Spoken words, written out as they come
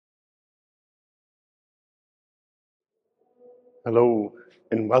Hello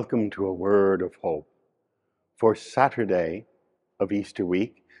and welcome to a word of hope. For Saturday of Easter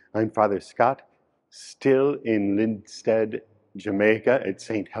week, I'm Father Scott, still in Linstead, Jamaica at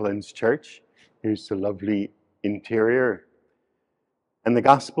St. Helen's Church. Here's the lovely interior. And the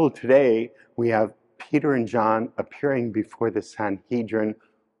gospel today, we have Peter and John appearing before the Sanhedrin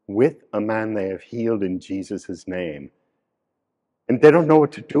with a man they have healed in Jesus' name. And they don't know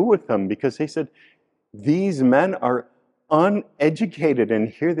what to do with them because they said, these men are uneducated, and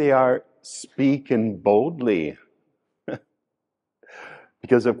here they are speaking boldly.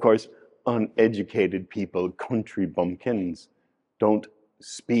 Because, of course, uneducated people, country bumpkins, don't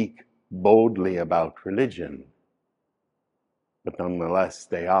speak boldly about religion. But nonetheless,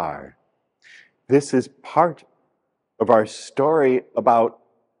 they are. This is part of our story about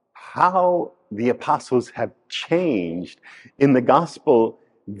how the apostles have changed. In the gospel,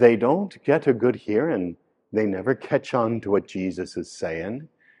 they don't get a good hearing. They never catch on to what Jesus is saying.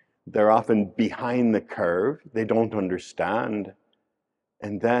 They're often behind the curve. They don't understand.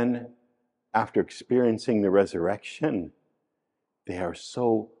 And then, after experiencing the resurrection, they are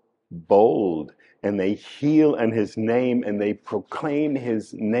so bold, and they heal in his name, and they proclaim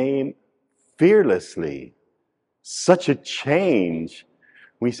his name fearlessly. Such a change,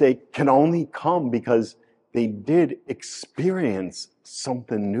 we say, can only come because they did experience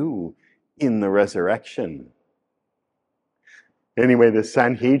something new in the resurrection. Anyway, the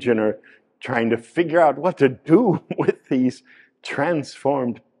Sanhedrin are trying to figure out what to do with these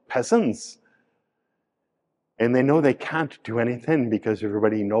transformed peasants. And they know they can't do anything because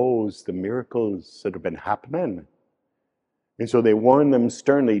everybody knows the miracles that have been happening. And so they warn them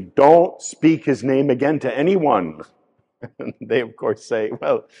sternly, don't speak his name again to anyone. And they, of course, say,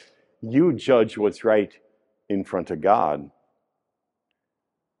 well, you judge what's right in front of God.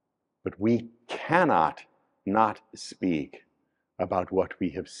 But we cannot not speak about what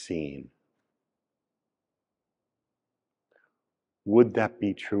we have seen. Would that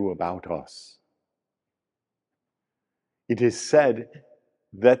be true about us? It is said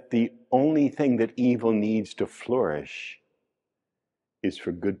that the only thing that evil needs to flourish is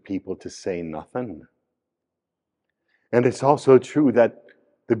for good people to say nothing. And it's also true that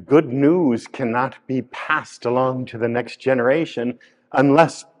the good news cannot be passed along to the next generation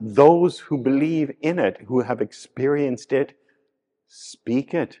unless those who believe in it, who have experienced it,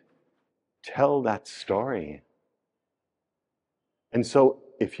 speak it, tell that story. And so,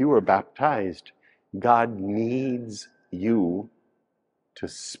 if you were baptized, God needs you to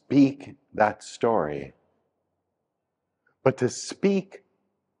speak that story, but to speak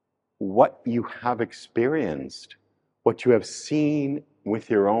what you have experienced, what you have seen with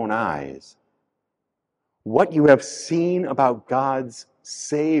your own eyes, what you have seen about God's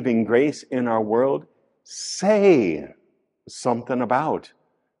saving grace in our world. Say something about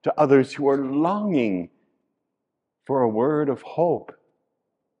to others who are longing for a word of hope.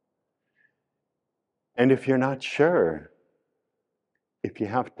 And if you're not sure, if you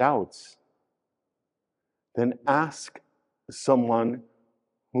have doubts, then ask someone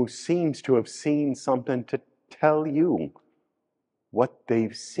who seems to have seen something to tell you what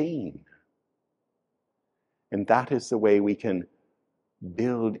they've seen. And that is the way we can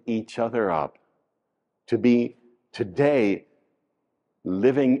build each other up to be today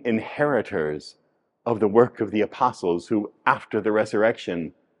living inheritors of the work of the apostles who, after the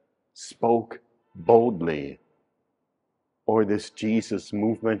resurrection, spoke boldly, or this Jesus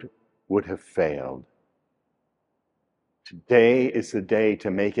movement would have failed. Today is the day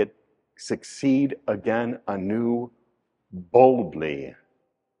to make it succeed again anew, boldly.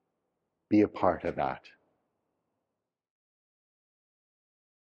 Be a part of that.